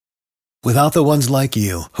Without the ones like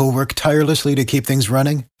you, who work tirelessly to keep things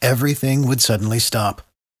running, everything would suddenly stop.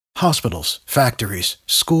 Hospitals, factories,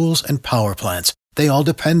 schools, and power plants, they all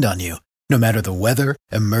depend on you. No matter the weather,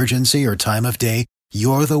 emergency, or time of day,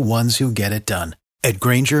 you're the ones who get it done. At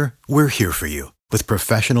Grainger, we're here for you with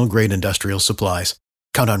professional-grade industrial supplies.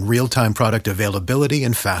 Count on real-time product availability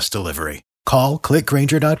and fast delivery. Call,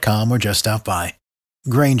 clickgrainger.com, or just stop by.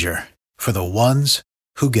 Grainger, for the ones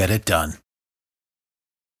who get it done.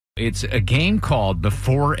 It's a game called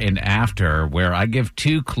Before and After, where I give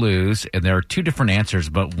two clues, and there are two different answers,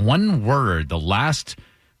 but one word, the last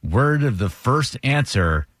word of the first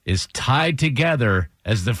answer, is tied together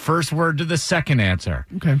as the first word to the second answer.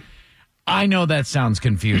 Okay. I know that sounds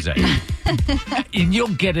confusing. And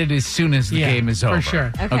you'll get it as soon as the game is over. For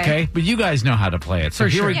sure. Okay. But you guys know how to play it. So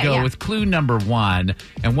here we go with clue number one.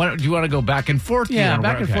 And what do you want to go back and forth? Yeah,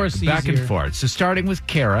 back and forth is back easier. and forth. So starting with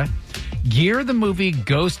Kara, year the movie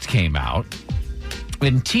Ghost came out,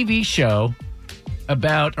 and TV show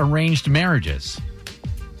about arranged marriages.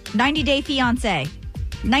 90 Day Fiancé.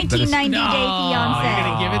 1990 Day Fiancé.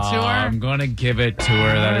 You're going to give it to her? I'm going to give it to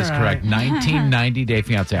her. That is correct. 1990 Day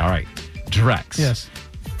Fiancé. All right. Drex. Yes.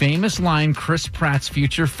 Famous line Chris Pratt's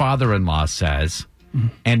future father-in-law says,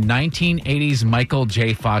 and 1980s Michael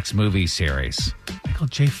J. Fox movie series. Michael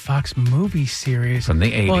J. Fox movie series. From the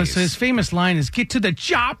 80s. Well, so his famous line is, "Get to the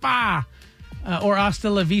chopper!" Or "Hasta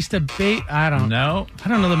la vista, I don't know. I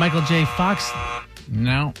don't know the Michael J. Fox.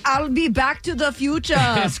 No. I'll be back to the future.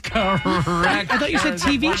 That's correct. I thought you said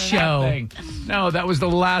TV show. No, that was the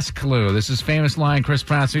last clue. This is famous line Chris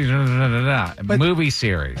Pratt's movie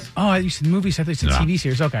series. Oh, you said movies. I thought you said TV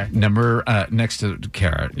series. Okay. Number next to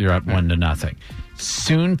Kara, you're up 1-0.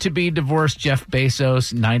 Soon to be divorced Jeff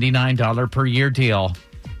Bezos, $99 per year deal,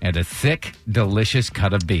 and a thick, delicious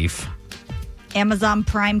cut of beef. Amazon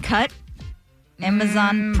Prime Cut.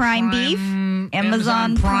 Amazon Prime Beef.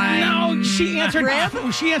 Amazon Prime. No, she answered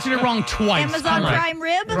Rib. She answered it wrong twice. Amazon Prime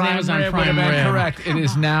Rib. Amazon Rib would Prime have been Rib. correct. It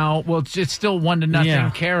is now. Well, it's still 1-0. Yeah.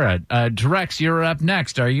 Kara, Drex, you're up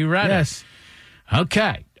next. Are you ready? Yes.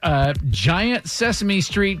 Okay. Giant Sesame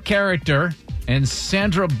Street character and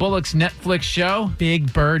Sandra Bullock's Netflix show.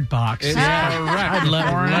 Big Bird Box. It's correct. I'd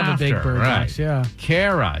love a Big Bird Box. Yeah.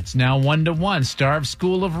 Kara, it's now 1-1. Star of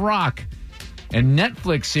School of Rock. And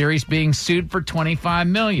Netflix series being sued for $25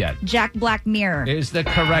 million. Jack Black Mirror. Is the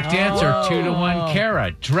correct answer. 2-1.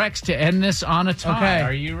 Kara. Drex to end this on a tie. Okay.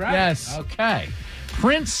 Are you ready? Yes. Okay.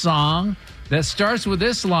 Prince song that starts with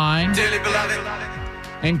this line.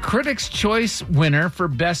 And Critics' Choice winner for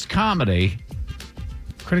Best Comedy.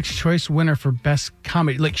 Critics' Choice winner for Best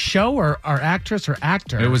Comedy. Like show or actress or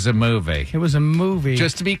actor? It was a movie. It was a movie.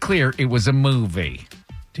 Just to be clear, it was a movie.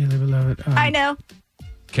 Dearly beloved. I know.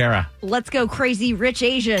 Kara. Let's go Crazy Rich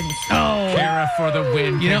Asians. Oh. Kara for the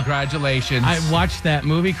win. Congratulations. I watched that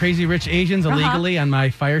movie, Crazy Rich Asians, illegally on my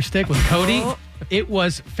Fire Stick with Cody. It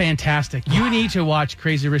was fantastic. You need to watch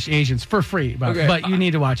Crazy Rich Asians for free, but you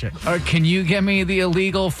need to watch it. Can you get me the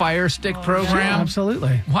illegal Fire Stick program? Sure,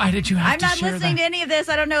 absolutely. Why did you have I'm to not share listening to any of this.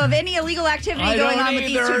 I don't know of any illegal activity going on with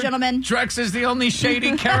these two gentlemen. Drex is the only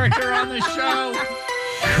shady character on the show.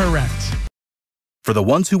 Correct. For the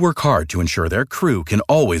ones who work hard to ensure their crew can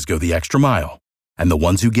always go the extra mile, and the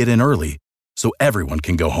ones who get in early so everyone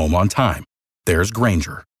can go home on time, there's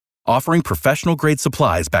Grainger, offering professional-grade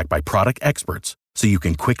supplies backed by product experts so you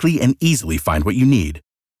can quickly and easily find what you need.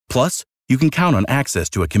 Plus, you can count on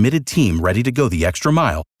access to a committed team ready to go the extra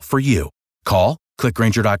mile for you. Call, click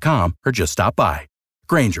Grainger.com, or just stop by.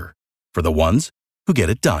 Grainger, for the ones who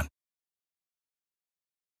get it done.